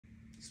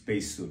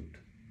Space sweet,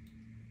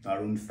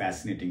 দারুণ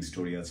fascinating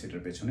story আছে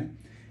এটার পেছনে।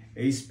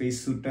 এই স্পেস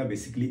স্যুটটা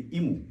বেসিক্যালি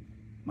ইমু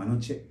মানে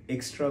হচ্ছে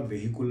এক্সট্রা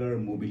ভেহিকুলার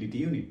মোবিলিটি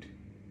ইউনিট,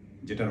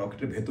 যেটা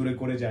রকেটের ভেতরে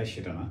করে যায়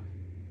সেটা না।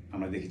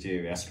 আমরা দেখি যে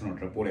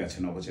অ্যাস্ট্রোনটরা পড়ে আছে,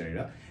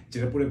 নভোচারীরা,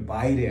 যেটা পরে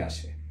বাইরে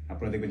আসে।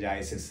 আপনারা দেখবেন যে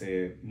আইএসএসে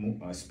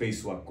স্পেস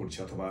ওয়াক করছে,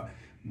 অথবা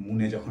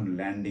মুনে যখন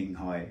ল্যান্ডিং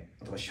হয়,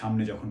 অথবা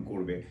সামনে যখন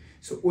করবে।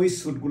 সো ওই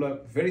স্যুটগুলো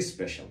very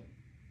special,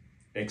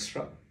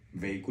 extra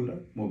vehicular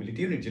mobility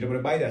unit, যেটা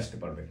পরে বাইরে আসতে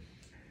পারবে।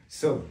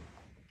 সো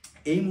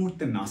এই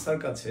মুহূর্তে নাসার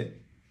কাছে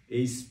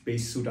এই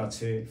স্পেস স্যুট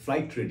আছে,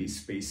 ফ্লাইট রেডি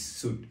স্পেস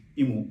স্যুট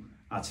ইমু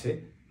আছে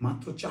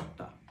মাত্র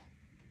 4টা।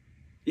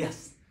 ইয়াস,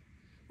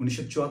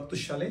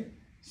 1974 সালে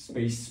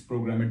স্পেস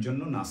প্রোগ্রামের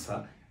জন্য নাসা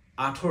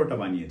 18টা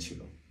বানিয়েছিল।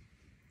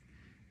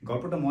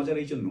 গল্পটা মজার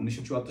এই জন্য,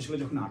 1974 সালে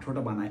যখন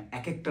 18টা বানায়,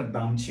 এক একটার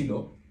দাম ছিল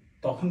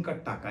তখনকার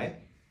টাকায়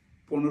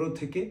 $15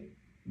 থেকে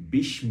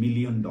 $20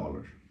 মিলিয়ন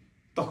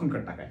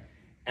তখনকার টাকায়।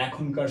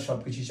 এখনকার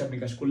সবকিছু হিসাব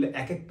নিকাশ করলে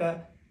এক একটা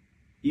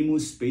ইমু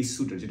স্পেস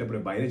স্যুটের, যেটা পরে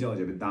বাইরে যাওয়া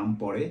যাবে, দাম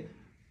পড়ে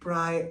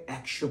প্রায়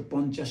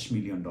 $150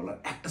 মিলিয়ন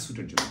একটা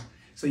স্যুটের জন্য।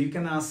 So you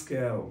can ask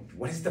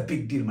what is the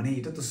big deal, মানে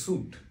এটা তো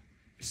sweet,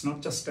 it's not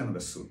just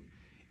another sweet.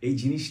 এই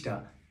জিনিসটা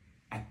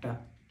একটা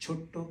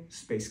ছোট্ট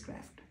স্পেস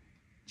ক্রাফট,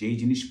 যেই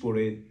জিনিস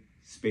পরে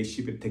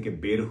স্পেসশিপের থেকে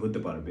বের হতে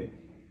পারবে,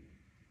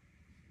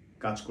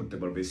 কাজ করতে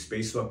পারবে,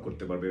 স্পেস ওয়াক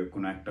করতে পারবে,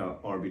 কোনো একটা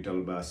অরবিটাল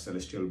বা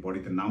সেলেস্টিয়াল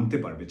বডিতে নামতে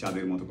পারবে,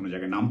 চাঁদের মতো কোনো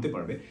জায়গায় নামতে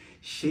পারবে।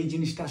 সেই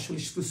জিনিসটা আসলে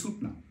শুধু স্যুট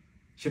না,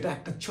 সেটা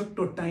একটা ছোট্ট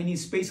টাইনি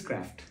স্পেস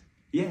ক্রাফট।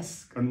 ইয়েস,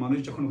 কারণ মানুষ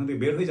যখন ওখান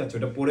থেকে বের হয়ে যাচ্ছে,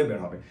 ওটা পরে বের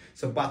হবে।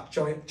 সো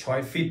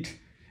 5-6 ফিট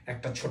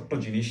একটা ছোট্ট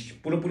জিনিস,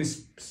 পুরোপুরি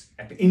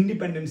একটা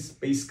ইন্ডিপেন্ডেন্ট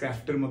স্পেস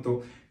ক্রাফটের মতো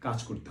কাজ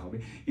করতে হবে।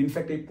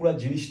 ইনফ্যাক্ট এই পুরো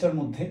জিনিসটার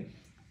মধ্যে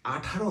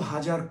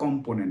 18,000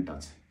 কম্পোনেন্ট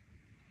আছে।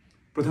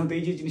 প্রথমত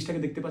এই যে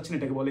জিনিসটাকে দেখতে পাচ্ছেন,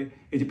 এটাকে বলে,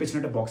 এই যে পেছনে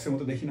একটা বক্সের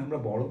মতো দেখি না আমরা,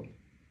 বড়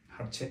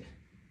হাঁটছে,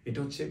 এটা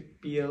হচ্ছে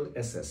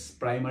PLSS,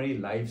 primary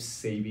life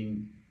saving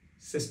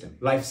system,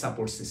 life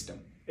support system.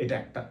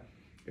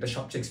 এটা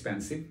সবচেয়ে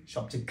এক্সপেন্সিভ,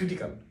 সবচেয়ে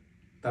ক্রিটিক্যাল।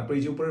 তারপর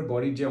এই যে উপরের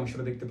বডির যে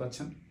অংশটা দেখতে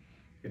পাচ্ছেন,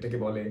 এটাকে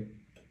বলে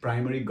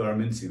প্রাইমারি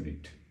গার্মেন্টস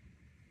ইউনিট।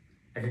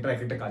 এক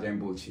একটা কাজ আমি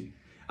বলছি।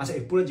 আচ্ছা,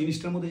 এই পুরো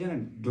জিনিসটার মধ্যে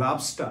জানেন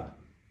গ্লাভসটা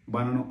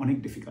বানানো অনেক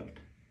ডিফিকাল্ট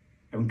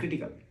এবং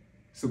ক্রিটিক্যাল।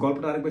 সো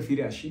গল্পটা আরেকবার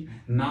ফিরে আসি।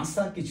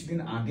 নাসা কিছুদিন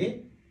আগে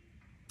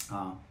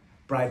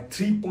প্রায়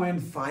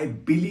 $3.5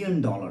 বিলিয়ন,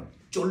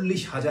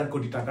 40,000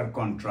 কোটি টাকার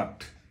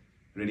কন্ট্রাক্ট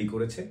রেডি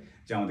করেছে,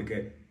 যে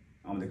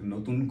আমাদেরকে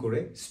নতুন করে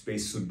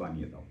স্পেস স্যুট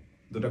বানিয়ে দাও।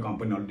 দুটো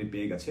কোম্পানি অলরেডি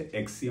পেয়ে গেছে,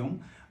 এক্সিওম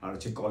আর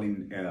হচ্ছে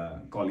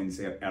কলিন্স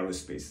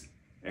অ্যারোস্পেস।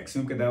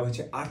 এক্সিওমকে দেওয়া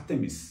হয়েছে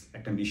আর্তেমিস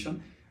একটা মিশন,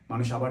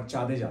 মানুষ আবার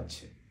চাঁদে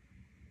যাচ্ছে।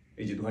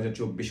 এই যে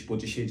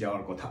 2024-25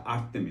 যাওয়ার কথা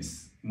আর্তেমিস,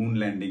 মুন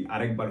ল্যান্ডিং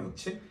আরেকবার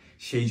হচ্ছে,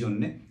 সেই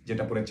জন্যে,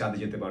 যেটা পরে চাঁদে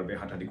যেতে পারবে,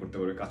 হাঁটাহাঁটি করতে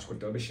পারবে, কাজ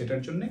করতে পারবে,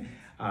 সেটার জন্যে।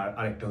 আর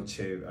আরেকটা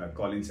হচ্ছে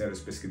কলিন্স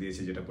অ্যারোস্পেসকে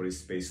দিয়েছে, যেটা পরে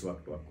স্পেস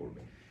ওয়াক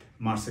করবে।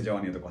 মার্সে যাওয়া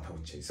নিয়ে তো কথা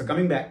হচ্ছে। সো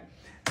কামিং ব্যাক,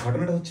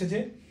 ঘটনাটা হচ্ছে যে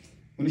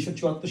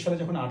 1974 সালে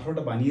যখন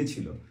 18টা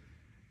বানিয়েছিল,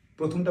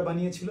 প্রথমটা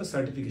বানিয়েছিল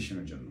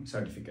সার্টিফিকেশনের জন্য,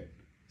 সার্টিফিকেট।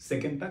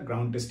 সেকেন্ডটা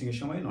গ্রাউন্ড টেস্টিংয়ের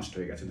সময় নষ্ট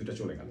হয়ে গেছে, দুটো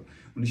চলে গেল।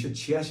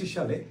 1986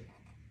 সালে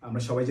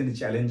আমরা সবাই জানি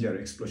চ্যালেঞ্জার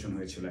এক্সপ্লোশন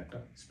হয়েছিল একটা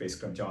স্পেস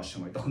ক্রাফট যাওয়ার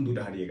সময়, তখন দুটো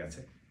হারিয়ে গেছে।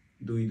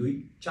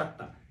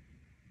 4টা।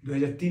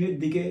 2003-এর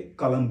দিকে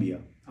কলম্বিয়া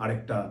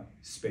আরেকটা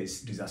স্পেস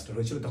ডিজাস্টার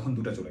হয়েছিল, তখন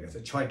দুটো চলে গেছে,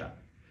 6টা।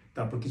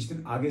 তারপর কিছুদিন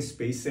আগে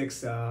স্পেস এক্স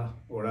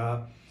ওরা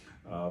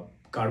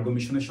কার্গো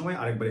মিশনের সময়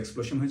আরেকবার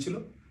এক্সপ্লোশন হয়েছিল,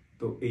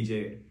 তো এই যে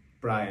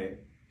প্রায়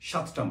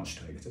 7টা নষ্ট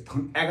হয়ে গেছে,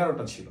 তখন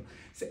 11টা ছিল।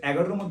 সে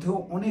 11টার মধ্যেও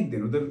অনেক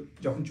দিন, ওদের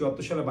যখন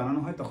 74 সালে বানানো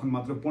হয় তখন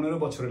মাত্র 15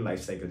 বছরের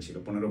লাইফ সাইকেল ছিল,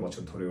 15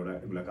 বছর ধরে ওরা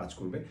এগুলো কাজ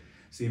করবে।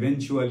 সো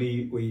ইভেনচুয়ালি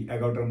ওই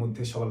 11টার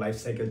মধ্যে সবার লাইফ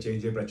সাইকেল চেঞ্জ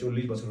হয়ে প্রায়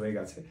 40 বছর হয়ে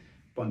গেছে,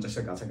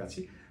 50-এর কাছাকাছি।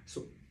 সো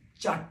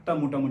 4টা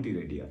মোটামুটি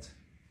রেডি আছে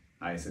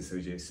ISS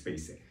ওই যে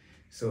স্পেসে।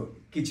 সো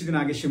কিছুদিন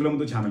আগে সেগুলোর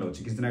মতো ঝামেলা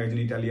হচ্ছে। কিছুদিন আগে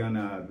একজন ইটালিয়ান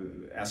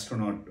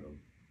অ্যাস্ট্রোনট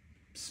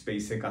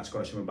স্পেসে কাজ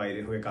করার সময়, বাইরে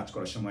হয়ে কাজ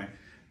করার সময়,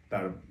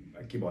 তার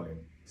কি বলে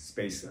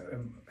স্পেস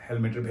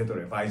হেলমেটের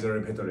ভেতরে,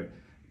 ভাইজারের ভেতরে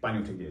পানি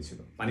উঠে গিয়েছিল।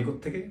 পানি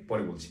কোত্থেকে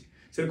পরে বলছি।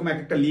 সেরকম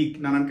একটা লিক,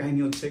 নানান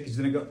কাহিনী হচ্ছে।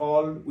 কিছুদিন আগে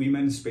অল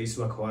উইমেন স্পেস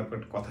ওয়াক হওয়ার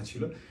কথা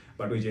ছিল,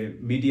 বাট ওই যে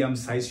মিডিয়াম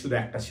সাইজ শুধু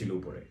একটা ছিল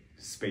উপরে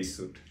space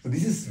sweet.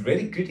 This is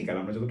very critical.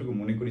 আমরা যতটুকু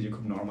মনে করি যে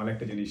খুব নর্মাল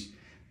একটা জিনিস,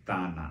 তা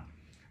না।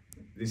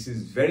 This is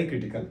very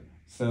critical.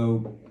 So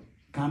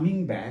coming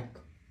back,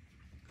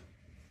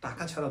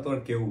 টাকা ছাড়া তো আর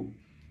কেউ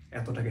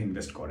এত টাকা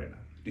ইনভেস্ট করে না।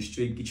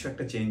 নিশ্চয়ই কিছু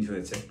একটা চেঞ্জ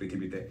হয়েছে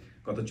পৃথিবীতে।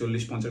 গত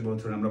 40-50 বছর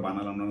ধরে আমরা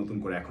বানালাম না নতুন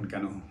করে, এখন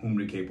কেন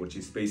হুমড়ি খেয়ে পড়ছি?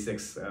 স্পেস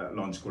এক্স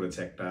লঞ্চ করেছে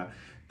একটা,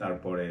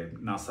 তারপরে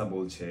নাসা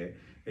বলছে,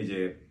 এই যে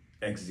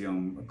এক্সিওম,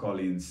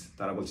 কলিন্স,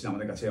 তারা বলছে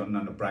আমাদের কাছে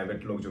অন্যান্য প্রাইভেট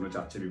লোকজনও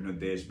চাচ্ছে, বিভিন্ন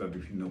দেশ বা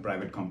বিভিন্ন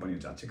প্রাইভেট কোম্পানিও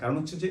চাচ্ছে। কারণ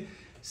হচ্ছে যে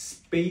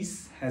space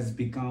has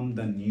become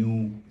the new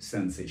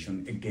sensation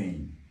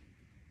again.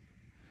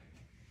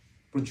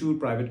 প্রচুর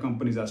প্রাইভেট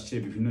কোম্পানিজ আসছে,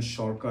 বিভিন্ন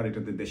সরকার,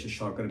 এটাতে দেশের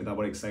সরকার এটাতে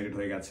আবার এক্সাইটেড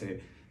হয়ে গেছে।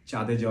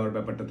 চাঁদে যাওয়ার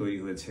ব্যাপারটা তৈরি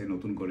হয়েছে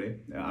নতুন করে,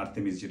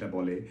 আর্তেমিস যেটা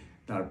বলে।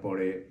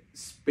 তারপরে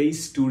স্পেস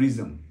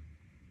ট্যুরিজম,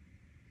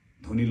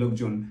 ধনী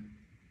লোকজন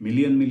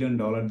 $মিলিয়ন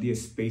দিয়ে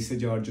স্পেসে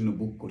যাওয়ার জন্য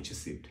বুক করছে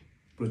সিট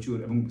প্রচুর।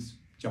 এবং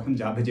যখন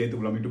যাবে, যেহেতু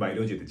বললাম একটু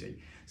বাইরেও যেতে চাই,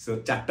 সো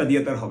 4টা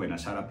দিয়ে তার হবে না,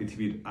 সারা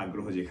পৃথিবীর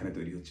আগ্রহ যেখানে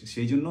তৈরি হচ্ছে,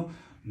 সেই জন্য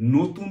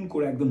নতুন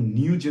করে একদম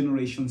নিউ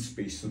জেনারেশন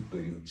স্পেস স্যুট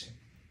তৈরি হচ্ছে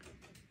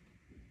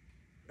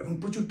এবং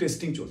প্রচুর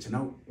টেস্টিং চলছে।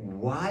 নাও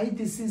why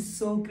this is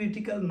so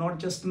critical, not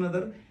just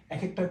another,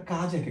 এক একটা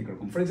কাজ এক এক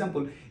রকম। ফর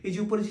এক্সাম্পল, এই যে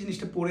উপরে যে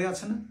জিনিসটা পড়ে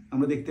আছে না,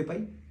 আমরা দেখতে পাই,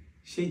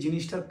 সেই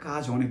জিনিসটার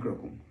কাজ অনেক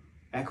রকম।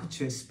 এক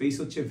হচ্ছে স্পেস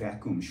হচ্ছে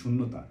ভ্যাকুয়াম,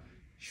 শূন্যতা,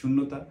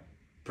 শূন্যতা,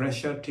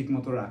 প্রেশার ঠিক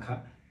মতো রাখা।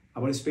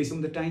 আবার স্পেসের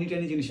মধ্যে টাইনি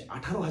টাইনি জিনিস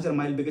 18,000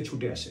 মাইল বেগে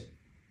ছুটে আসে।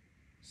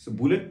 সো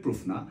বুলেট প্রুফ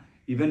না,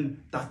 ইভেন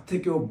তার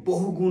থেকেও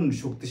বহুগুণ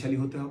শক্তিশালী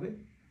হতে হবে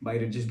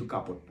বাইরের যেহেতু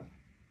কাপড়টা,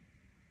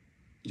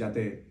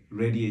 যাতে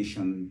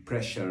রেডিয়েশন,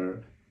 প্রেশার,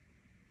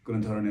 কোনো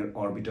ধরনের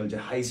অরবিটাল যে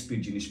হাই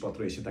স্পিড জিনিসপত্র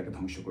এসে তাকে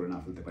ধ্বংস করে না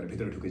ফেলতে পারে,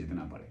 ভেতরে ঢুকে যেতে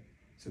না পারে।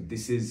 So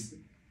this is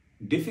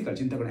difficult.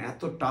 চিন্তা করেন,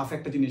 এত টাফ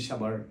একটা জিনিস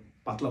আবার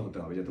পাতলা হতে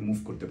হবে যাতে মুভ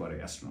করতে পারে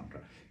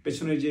অ্যাস্ট্রোনটরা।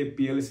 পেছনের যে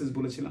PLSS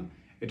বলেছিলাম,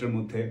 এটার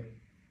মধ্যে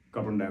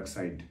carbon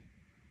dioxide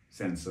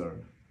sensor,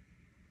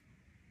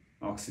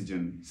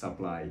 oxygen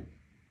supply,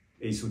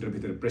 এই স্যুটের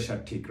ভিতরে প্রেশার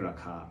ঠিক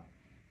রাখা,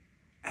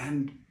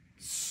 and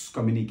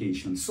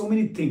communication, so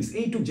many things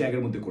এইটুক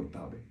জায়গার মধ্যে করতে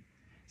হবে।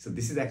 So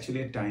this is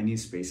actually a tiny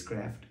space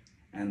craft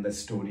and the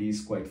story is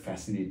quite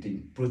fascinating.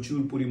 প্রচুর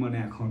পরিমাণে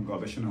এখন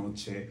গবেষণা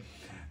হচ্ছে,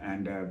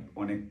 অ্যান্ড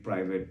অনেক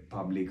প্রাইভেট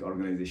পাবলিক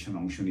অর্গানাইজেশন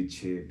অংশ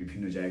নিচ্ছে,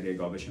 বিভিন্ন জায়গায়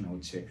গবেষণা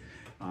হচ্ছে।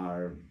 আর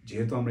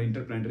যেহেতু আমরা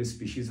ইন্টারপ্ল্যানেটারি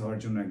স্পিসিস হওয়ার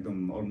জন্য একদম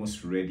অলমোস্ট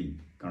রেডি,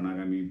 কারণ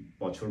আগামী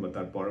বছর বা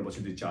তার পরের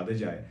বছর যদি চাঁদে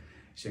যায়,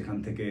 সেখান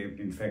থেকে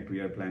in fact we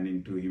are planning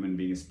to, human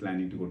being is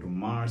planning to go to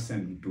Mars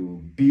and two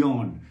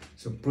beyond.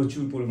 So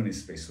প্রচুর পরিমাণে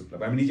স্পেস স্যুট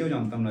লাগবে। আমি নিজেও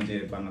জানতাম না যে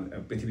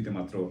পৃথিবীতে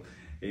মাত্র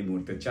এই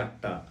মুহূর্তে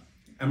 4টা,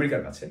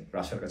 আমেরিকার কাছে,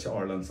 রাশিয়ার কাছে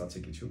অরলান্স আছে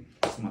কিছু,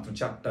 মাত্র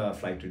 4টা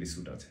ফ্লাইট রেডি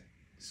স্যুট আছে।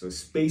 সো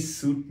স্পেস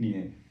স্যুট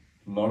নিয়ে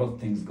lot of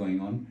things going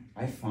on.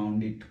 I found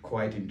it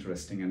quite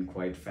interesting and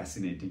quite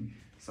fascinating.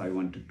 So I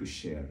wanted to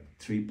share.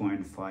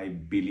 $3.5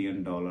 billion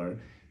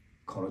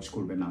খরচ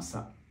করবে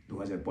নাসা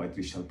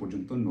 2035 সাল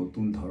পর্যন্ত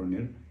নতুন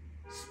ধরনের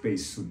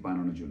স্পেস স্যুট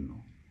বানানোর জন্য।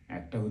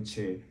 একটা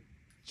হচ্ছে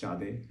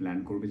চাঁদে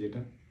ল্যান্ড করবে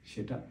যেটা,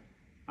 সেটা,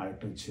 আর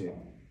একটা হচ্ছে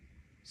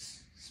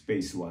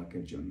স্পেস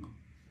ওয়ার্কের জন্য।